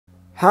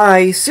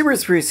Hi,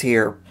 Superspruce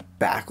here,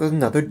 back with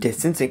another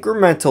Distance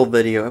Incremental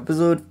video,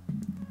 episode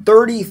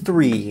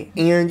 33,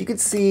 and you can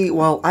see,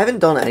 well, I haven't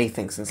done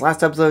anything since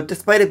last episode,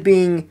 despite it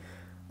being,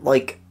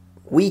 like,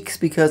 weeks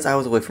because I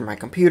was away from my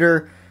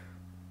computer.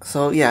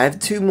 So, yeah, I have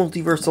 2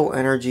 multiversal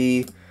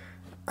energy.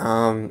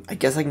 I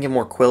guess I can get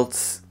more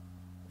quilts,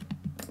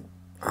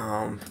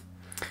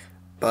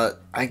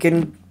 but I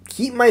can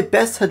keep my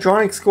best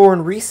hadronic score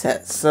and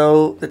reset,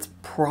 so that's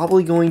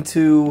probably going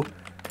to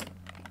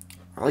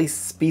at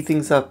least speed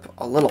things up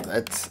a little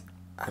bit.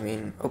 I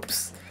mean,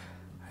 oops.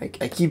 I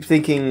keep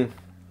thinking,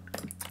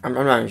 I'm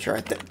not even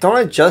sure. Don't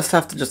I just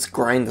have to just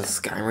grind the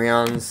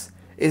Skymrions?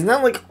 Isn't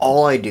that like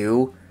all I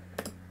do?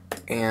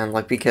 And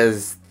like,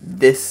 because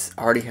this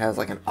already has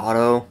like an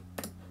auto.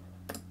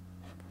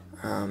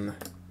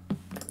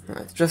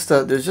 It's just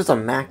there's just a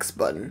max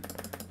button.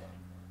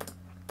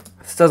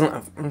 This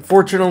doesn't,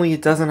 unfortunately,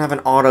 it doesn't have an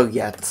auto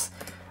yet.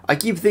 I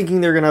keep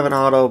thinking they're gonna have an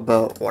auto,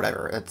 but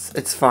whatever.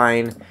 It's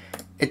fine.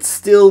 It's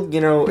still,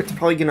 you know, it's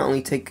probably going to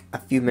only take a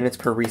few minutes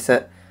per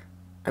reset.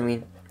 I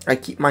mean, I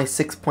keep my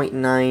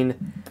 6.9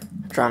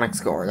 hadronic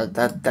score.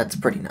 That's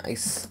pretty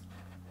nice.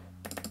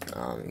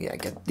 Yeah, I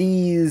get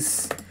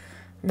these.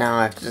 Now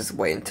I have to just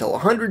wait until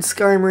 100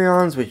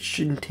 Skymrions, which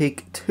shouldn't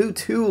take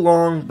too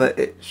long, but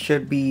it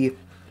should be,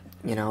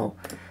 you know,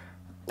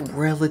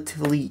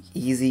 relatively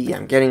easy.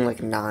 I'm getting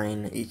like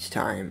 9 each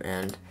time,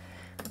 and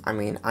I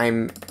mean,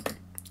 I'm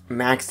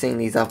maxing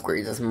these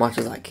upgrades as much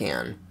as I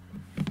can.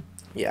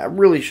 Yeah, it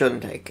really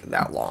shouldn't take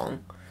that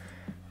long.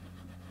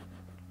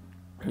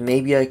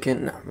 Maybe I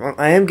can...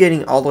 I am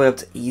getting all the way up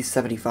to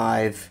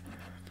E75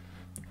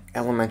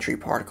 elementary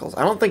particles.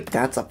 I don't think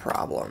that's a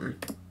problem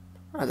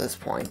at this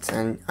point.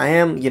 And I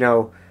am, you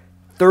know,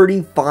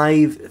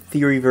 35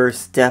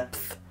 Theoryverse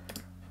depth,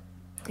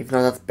 even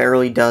though that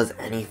barely does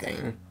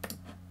anything.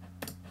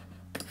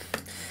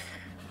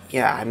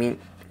 Yeah, I mean,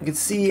 you can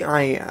see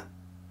yeah,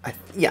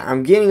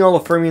 I'm getting all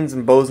the fermions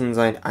and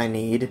bosons I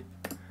need.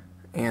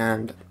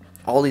 And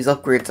all these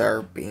upgrades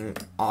are being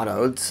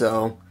autoed,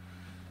 so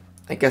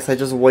I guess I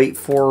just wait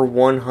for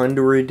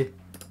 100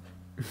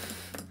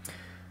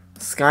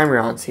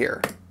 Skymrions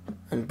here.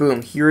 And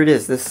boom, here it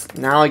is.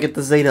 Now I get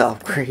the Zeta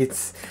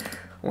upgrades,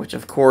 which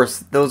of course,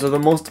 those are the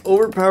most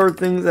overpowered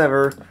things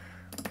ever.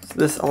 So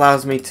this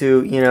allows me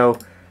to, you know,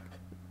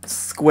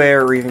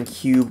 square or even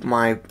cube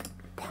my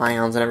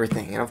pions and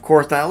everything. And of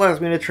course, that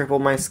allows me to triple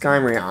my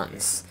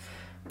Skymrions.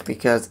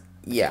 Because,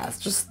 yeah, it's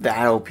just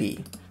that OP.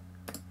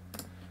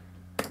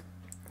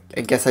 I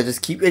guess I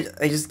just keep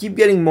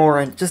getting more.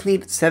 I just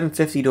need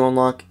 750 to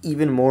unlock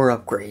even more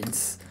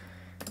upgrades.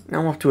 Now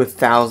I'm up to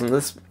 1,000.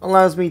 This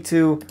allows me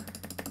to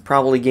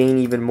probably gain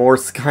even more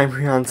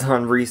Skymrions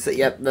on reset.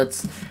 Yep,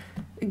 that's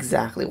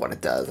exactly what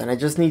it does. And I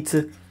just need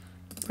to...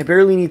 I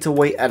barely need to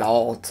wait at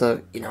all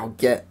to, you know,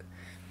 get...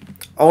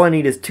 All I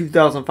need is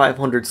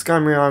 2,500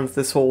 Skymrions.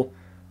 This will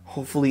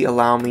hopefully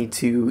allow me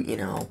to, you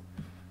know,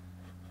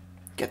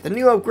 get the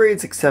new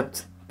upgrades,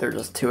 except they're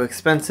just too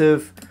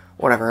expensive.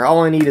 Whatever,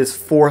 all I need is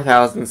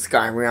 4,000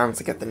 Skymrions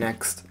to get the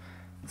next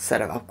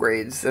set of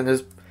upgrades. And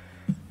there's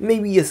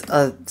maybe a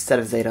set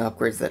of Zeta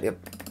upgrades that, yep,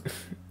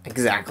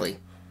 exactly.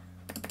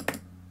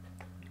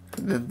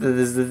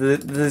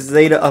 The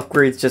Zeta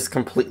upgrades just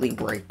completely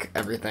break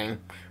everything.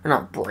 Or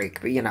not break,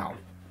 but you know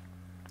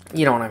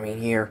what I mean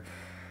here.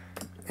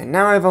 And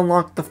now I've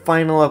unlocked the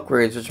final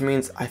upgrades, which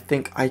means I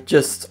think I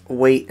just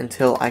wait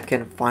until I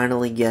can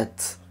finally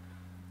get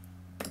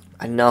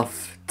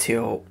enough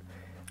to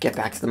get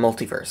back to the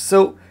multiverse.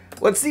 So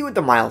let's see what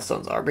the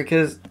milestones are,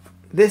 because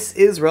this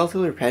is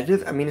relatively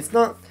repetitive. I mean, it's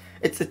not,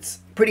 it's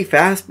pretty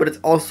fast, but it's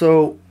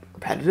also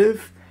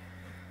repetitive.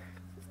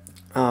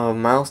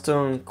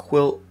 Milestone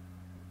quilt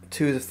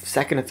to the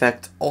second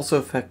effect also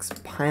affects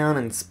pion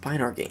and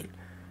spinar gain.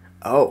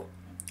 Oh,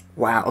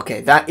 wow.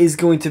 Okay, that is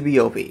going to be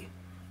OP.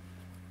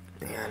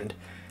 And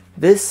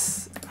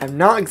this, I'm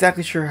not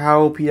exactly sure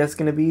how OP that's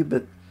going to be,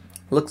 but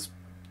looks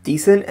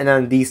decent. And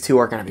then these two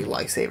are going to be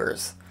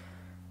lifesavers.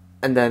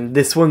 And then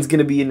this one's going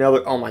to be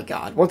another... Oh my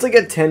god. Once I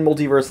get 10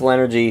 multiversal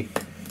energy,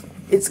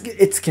 it's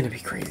going to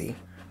be crazy.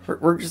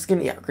 We're just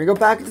going to... Yeah, we're going to go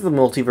back into the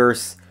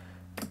multiverse.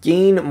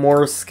 Gain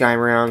more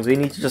Skymrions. We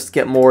need to just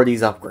get more of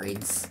these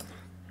upgrades.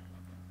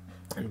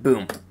 And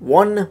boom.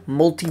 1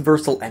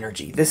 multiversal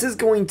energy. This is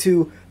going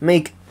to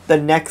make the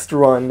next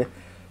run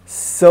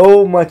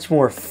so much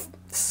more...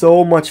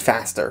 so much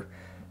faster.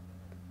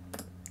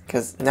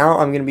 Because now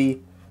I'm going to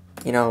be...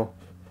 You know...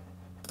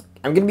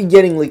 I'm going to be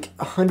getting like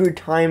 100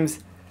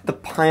 times... the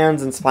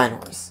pions and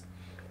spinors.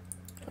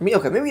 I mean,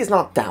 okay, maybe it's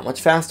not that much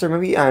faster.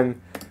 Maybe I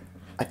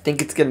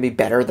think it's going to be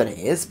better than it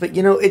is. But,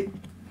 you know, it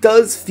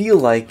does feel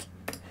like...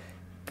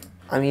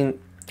 I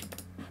mean,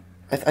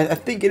 I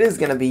think it is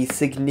going to be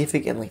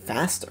significantly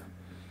faster.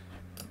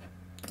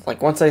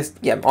 Like, once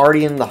yeah, I'm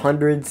already in the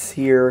hundreds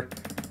here.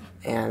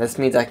 And this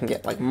means I can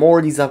get, like, more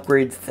of these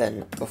upgrades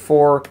than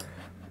before.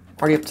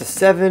 Already up to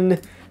 7.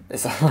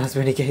 This allows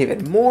me to get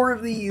even more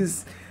of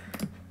these.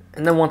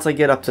 And then once I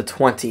get up to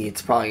 20,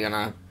 it's probably going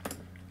to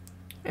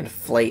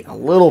inflate a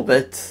little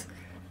bit.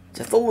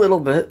 just a little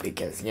bit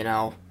because, you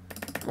know,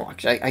 well,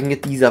 actually, I can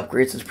get these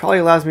upgrades, which probably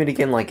allows me to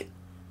get, like,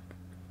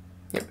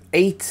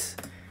 8,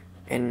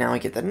 and now I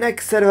get the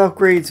next set of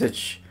upgrades,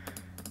 which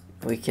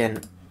we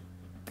can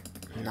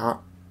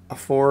not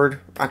afford.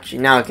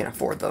 Actually, now I can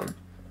afford them.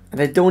 And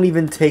they don't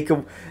even take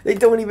away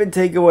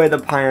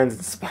the Pions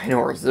and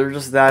Spinors. They're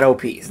just that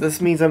OP. So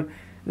this means I'm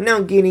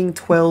now gaining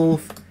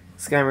 12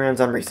 Skymarions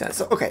on reset.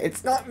 So, okay,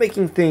 it's not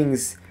making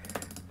things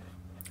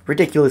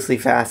ridiculously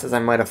fast as I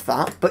might have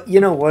thought, but you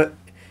know what?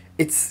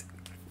 It's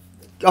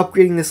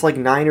upgrading this like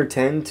 9 or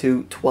 10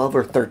 to 12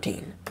 or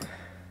 13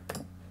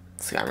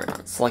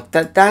 Skymarions. Like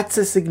that's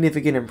a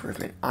significant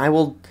improvement. I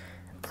will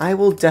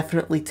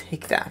definitely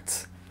take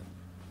that.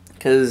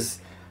 Because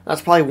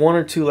that's probably 1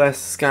 or 2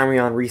 less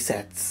Skymarion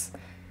resets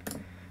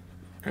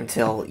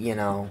until, you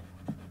know,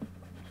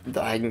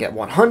 I can get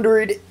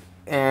 100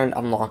 and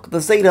unlock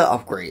the Zeta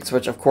upgrades,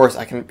 which of course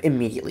I can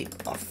immediately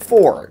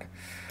afford.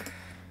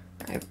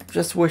 I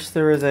just wish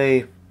there was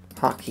a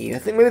hotkey. I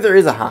think maybe there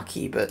is a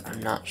hotkey, but I'm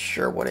not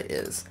sure what it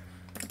is.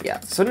 Yeah,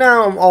 so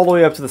now I'm all the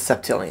way up to the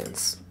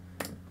Septillions,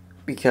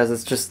 because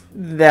it's just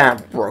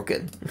that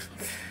broken.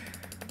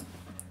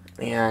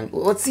 And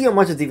let's see how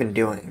much it's even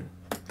doing.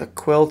 The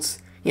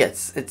quilts,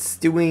 yes, it's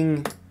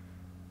doing.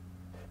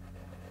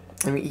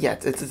 I mean, yeah,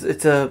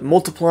 it's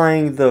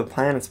multiplying the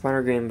Plan and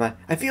Spinner game by.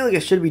 I feel like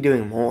it should be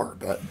doing more,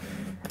 but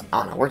I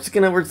don't know. We're just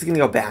gonna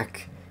go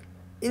back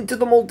into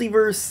the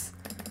multiverse.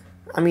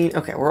 I mean,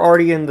 okay, we're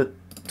already in the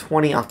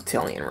 20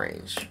 octillion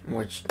range,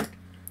 which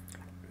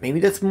maybe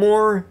that's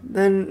more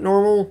than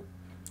normal.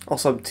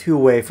 Also, I'm 2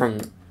 away from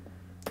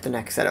the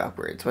next set of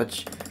upgrades,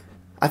 which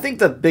I think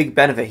the big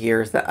benefit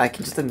here is that I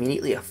can just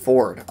immediately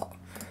afford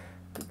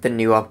the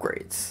new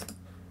upgrades,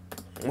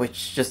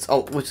 which just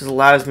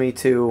allows me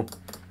to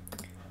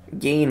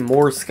gain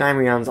more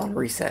Skymarions on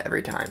reset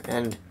every time.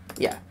 And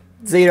yeah,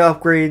 Zeta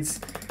upgrades.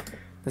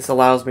 This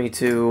allows me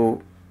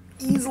to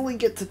easily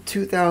get to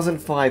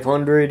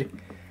 2,500,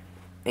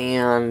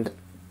 and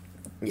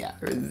yeah,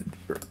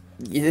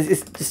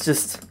 it's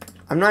just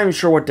I'm not even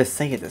sure what to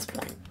say at this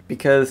point,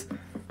 because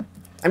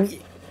I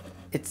mean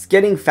it's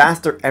getting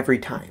faster every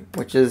time,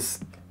 which is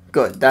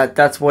good.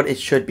 That's what it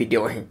should be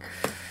doing.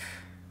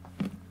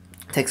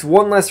 It takes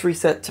 1 less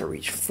reset to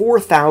reach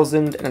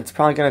 4,000, and it's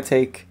probably going to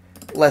take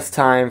less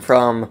time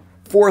from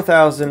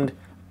 4,000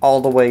 all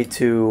the way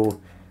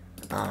to,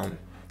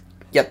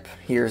 yep,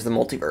 here's the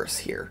multiverse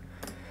here.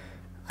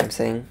 I'm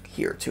saying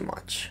here too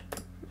much.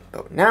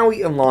 So now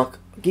we unlock,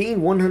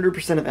 gain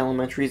 100% of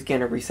elementaries,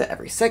 gain a reset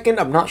every second.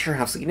 I'm not sure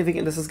how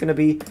significant this is going to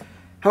be.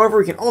 However,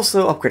 we can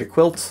also upgrade a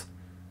quilt.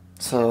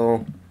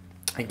 So,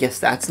 I guess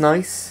that's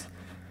nice.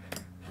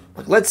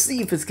 Like, let's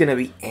see if it's going to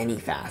be any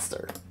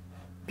faster.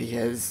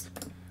 Because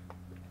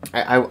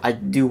I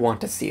do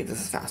want to see if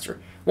this is faster.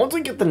 Once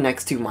we get the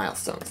next 2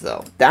 milestones,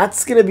 though,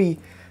 that's gonna be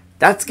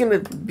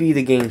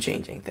the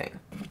game-changing thing.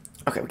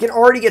 Okay, we can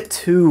already get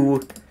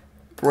 2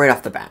 right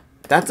off the bat.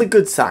 That's a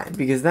good sign,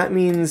 because that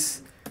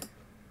means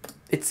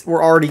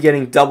we're already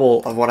getting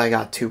double of what I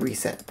got 2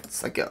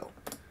 resets ago.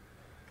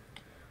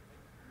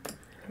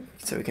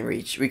 So we can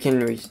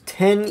reach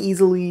 10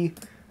 easily.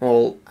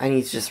 Well, I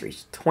need to just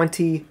reach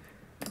 20.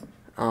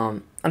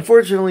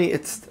 Unfortunately,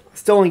 it's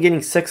still only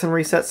getting 6 on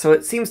reset, so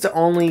it seems to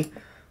only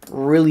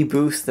really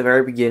boost the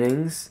very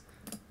beginnings.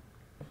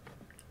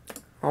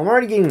 I'm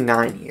already getting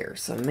 9 here,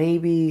 so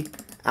maybe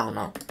I don't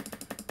know.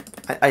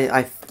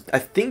 I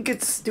think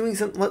it's doing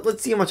something.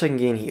 Let's see how much I can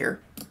gain here.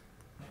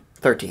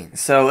 13.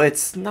 So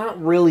it's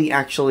not really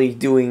actually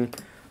doing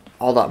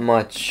all that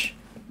much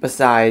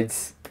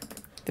besides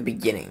the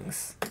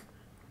beginnings.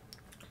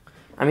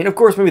 I mean, of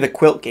course, maybe the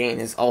quilt gain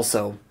is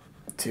also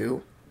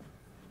to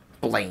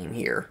blame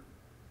here.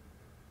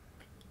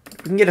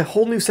 We can get a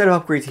whole new set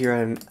of upgrades here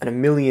and a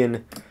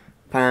million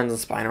Pans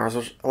and Spinors,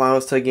 which allow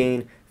us to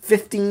gain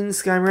 15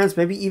 Skymarions,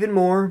 maybe even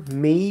more.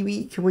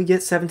 Maybe, can we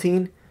get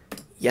 17?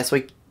 Yes,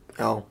 we...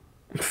 Oh,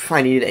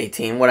 I needed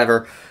 18,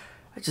 whatever.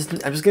 I'm just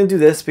going to do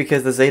this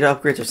because the Zeta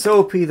upgrades are so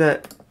OP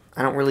that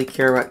I don't really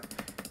care about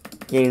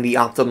getting the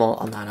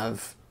optimal amount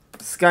of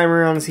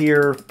Skymarions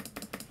here.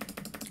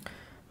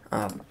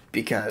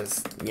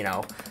 Because, you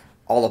know,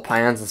 all the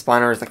Pions and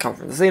Spinors that come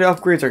from the Zeta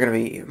upgrades are going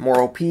to be more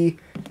OP.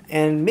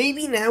 And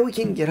maybe now we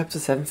can get up to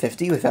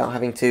 750 without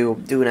having to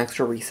do an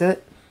extra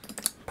reset.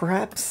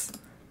 Perhaps.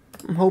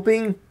 I'm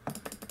hoping.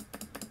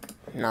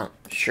 Not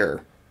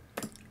sure.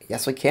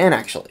 Yes, we can,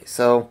 actually.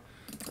 So,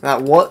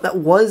 that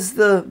was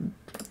the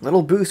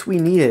little boost we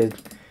needed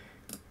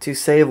to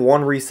save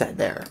 1 reset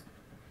there.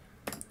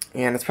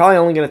 And it's probably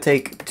only going to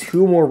take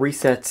 2 more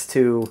resets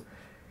to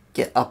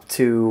get up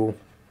to...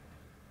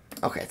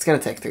 Okay, it's going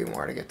to take 3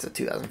 more to get to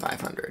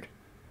 2,500.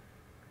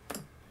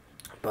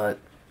 But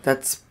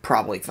that's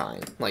probably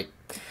fine. Like,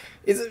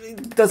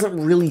 it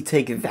doesn't really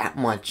take that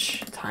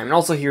much time. And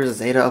also, here's a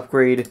Zeta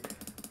upgrade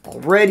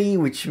already,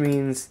 which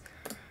means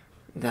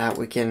that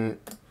we can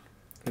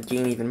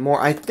gain even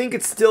more. I think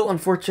it's still,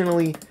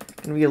 unfortunately,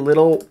 going to be a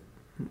little...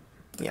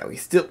 Yeah, we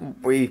still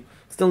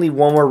need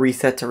 1 more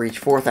reset to reach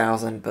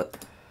 4,000,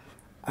 but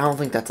I don't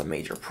think that's a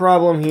major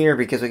problem here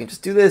because we can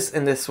just do this,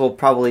 and this will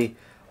probably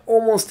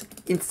almost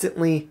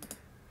instantly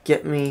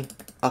get me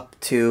up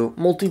to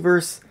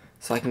Multiverse,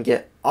 so I can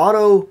get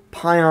auto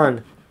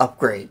Pion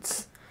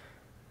upgrades.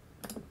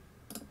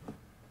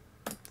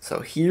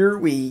 So here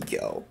we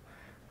go.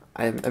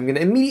 I'm going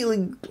to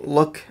immediately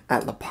look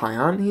at the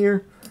Pion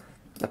here,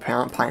 the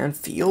Pion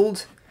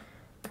field.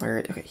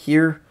 Okay,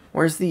 here,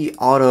 where's the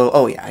auto?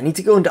 Oh yeah, I need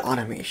to go into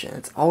automation.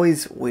 It's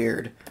always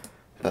weird,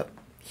 but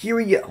here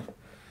we go.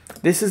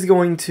 This is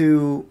going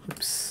to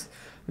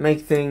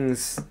make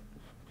things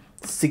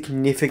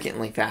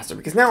significantly faster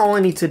because now all I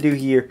need to do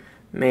here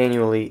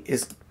manually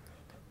is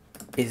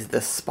the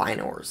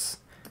Spinors.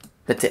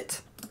 That's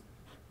it.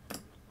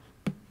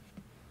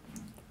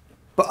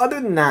 But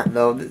other than that,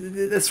 though,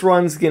 this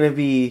run's going to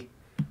be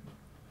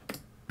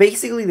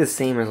basically the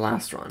same as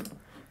last run.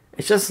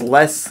 It's just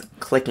less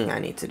clicking I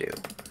need to do.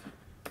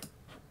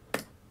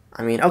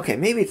 I mean, okay,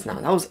 maybe it's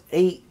not. That was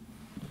 8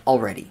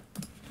 already.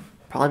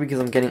 Probably because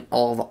I'm getting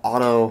all the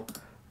auto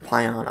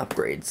Pion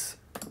upgrades.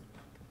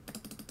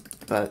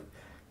 But,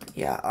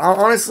 yeah,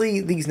 honestly,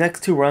 these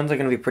next 2 runs are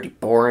going to be pretty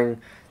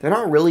boring. They're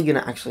not really going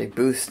to actually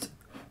boost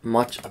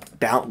much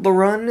about the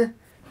run.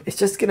 It's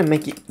just going to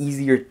make it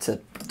easier to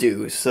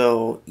do.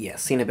 So, yeah,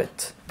 see in a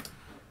bit.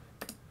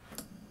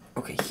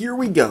 Okay, here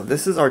we go.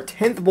 This is our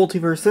 10th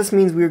Multiverse. This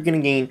means we are going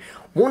to gain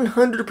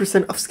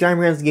 100% of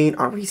Skyrim's gain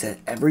on reset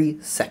every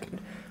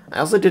second. I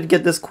also did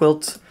get this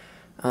quilt.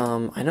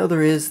 I know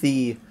there is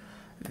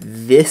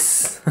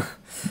this.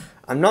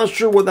 I'm not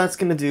sure what that's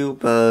going to do,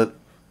 but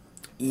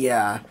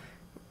yeah.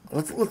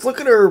 Let's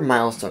look at our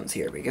milestones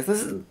here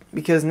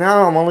because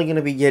now I'm only going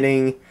to be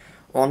getting,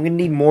 well, I'm going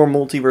to need more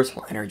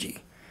multiversal energy,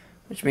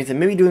 which means I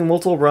may be doing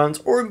multiple runs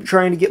or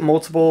trying to get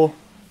multiple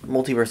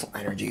multiversal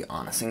energy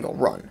on a single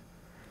run.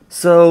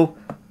 So,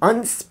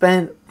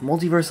 unspent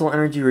multiversal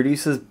energy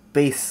reduces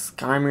base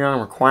Skyrim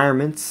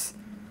requirements.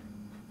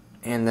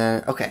 And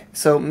then, okay,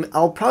 so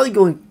I'll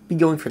probably be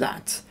going for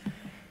that.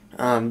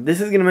 This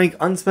is going to make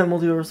unspent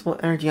multiversal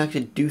energy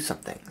actually do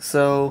something.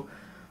 So,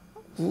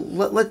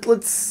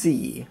 let's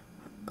see.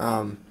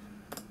 We're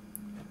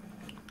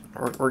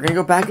going to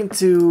go back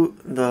into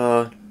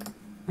the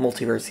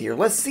multiverse here.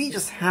 Let's see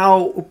just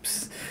how,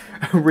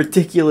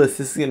 ridiculous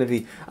this is going to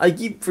be. I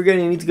keep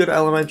forgetting I need to go to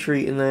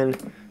elementary and then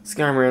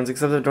Skyrim,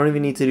 except I don't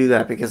even need to do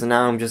that because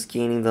now I'm just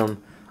gaining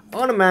them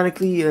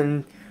automatically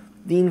and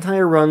the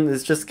entire run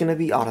is just going to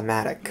be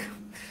automatic.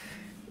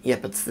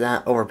 Yep, it's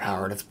that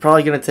overpowered. It's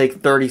probably going to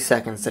take 30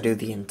 seconds to do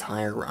the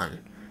entire run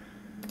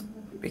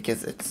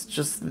because it's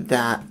just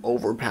that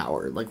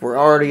overpowered. Like, we're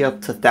already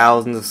up to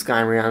thousands of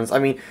Skyrians. I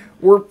mean,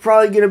 we're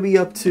probably going to be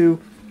up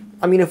to,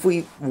 I mean, if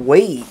we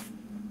wait,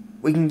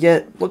 we can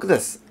get, look at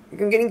this.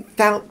 I'm getting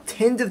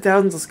tens of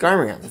thousands of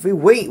Skyrians. If we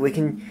wait, we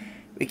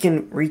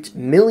can reach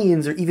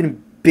millions or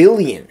even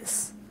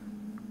billions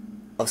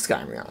of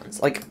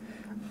Skyrians. Like,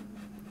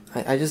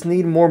 I just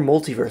need more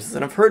multiverses.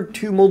 And I've heard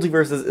 2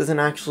 multiverses isn't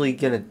actually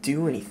going to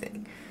do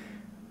anything.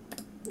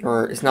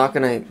 Or it's not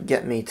going to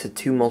get me to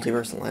 2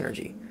 multiversal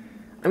energy.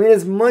 I mean,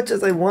 as much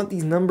as I want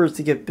these numbers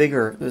to get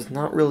bigger, there's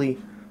not really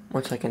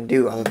much I can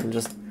do other than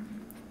just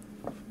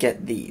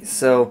get these.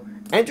 So,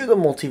 enter the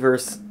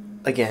multiverse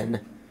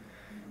again.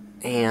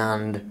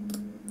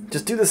 And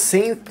just do the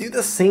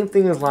same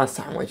thing as last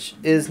time, which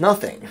is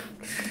nothing.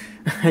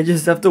 I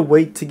just have to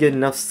wait to get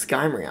enough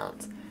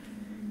Skyrians.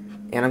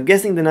 And I'm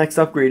guessing the next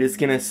upgrade is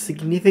going to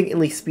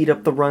significantly speed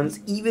up the runs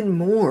even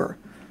more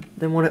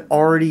than what it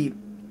already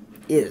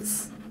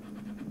is.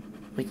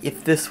 Like,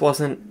 if this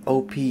wasn't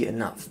OP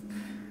enough.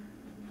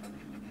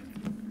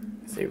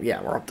 So,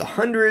 yeah, we're up to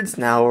hundreds.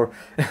 Now we're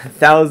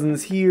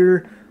thousands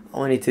here.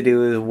 All I need to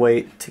do is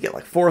wait to get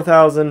like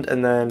 4,000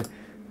 and then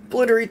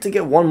obliterate to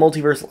get 1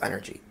 multiversal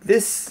energy.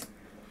 This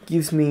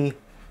gives me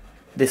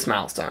this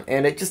milestone.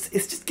 And it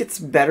just gets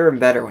better and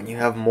better when you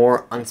have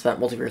more unspent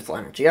multiversal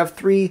energy. You have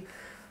 3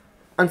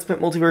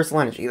 unspent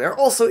multiversal energy. There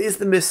also is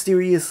the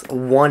mysterious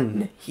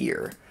 1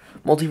 here.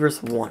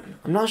 Multiverse 1.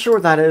 I'm not sure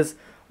what that is.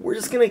 We're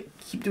just going to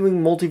keep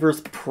doing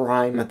Multiverse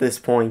Prime at this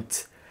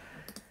point.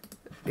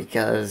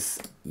 Because,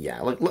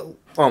 yeah, look,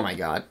 oh my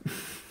god.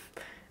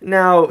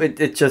 Now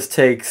it just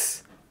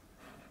takes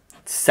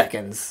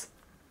seconds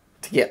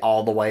to get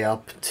all the way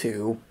up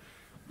to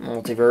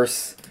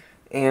Multiverse.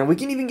 And we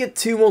can even get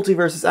 2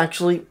 multiverses,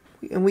 actually.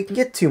 And we can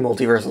get 2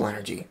 multiversal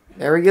energy.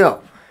 There we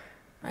go.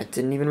 I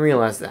didn't even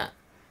realize that.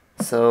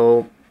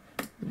 So,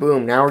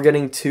 boom, now we're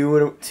getting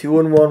 2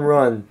 in 1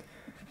 run.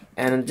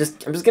 And I'm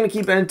just going to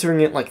keep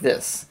entering it like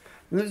this.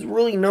 There's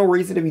really no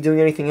reason to be doing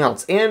anything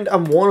else. And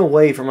I'm 1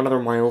 away from another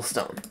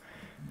milestone.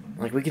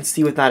 Like, we can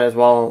see with that as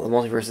well, the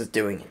multiverse is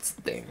doing its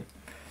thing.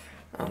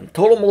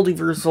 Total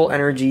multiversal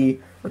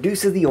energy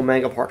reduces the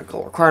omega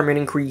particle requirement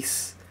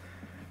increase.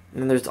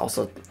 And then there's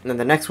also, then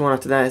the next one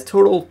after that is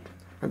total,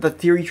 the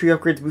theory tree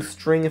upgrades boost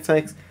string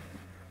effects.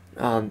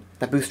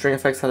 That boost string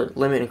effects have their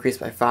limit increased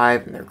by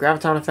 5, and their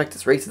graviton effect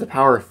is raised to the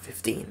power of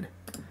 15.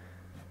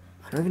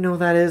 I don't even know what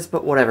that is,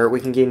 but whatever.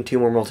 We can gain 2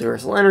 more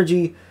multiversal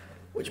energy,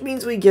 which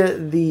means we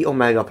get the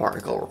omega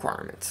particle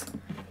requirements.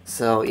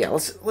 So yeah,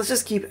 let's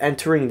just keep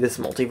entering this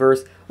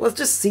multiverse. Let's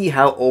just see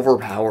how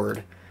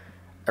overpowered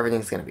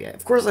everything's gonna be.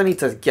 Of course, I need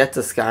to get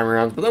to Sky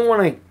rounds, but then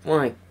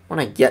when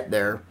I get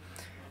there,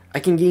 I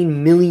can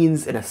gain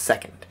millions in a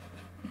second.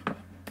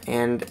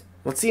 And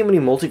let's see how many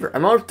multiverse.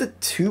 I'm up to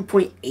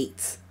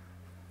 2.8.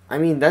 I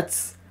mean,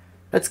 that's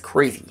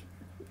crazy.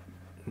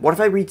 What if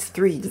I reach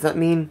 3? Does that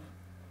mean?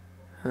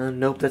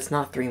 Nope, that's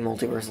not 3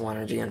 multiversal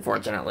energy,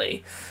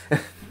 unfortunately.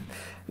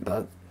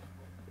 But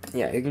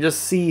yeah, you can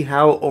just see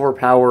how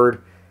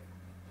overpowered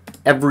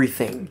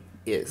everything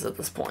is at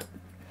this point.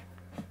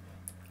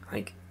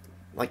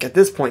 Like at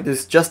this point,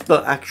 there's just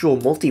the actual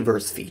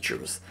multiverse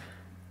features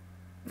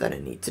that I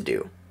need to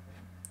do.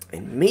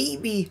 And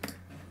maybe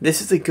this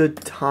is a good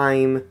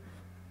time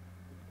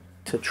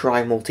to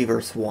try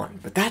Multiverse 1.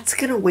 But that's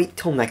gonna wait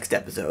till next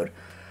episode.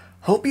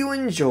 Hope you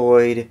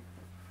enjoyed.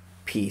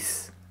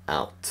 Peace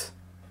out.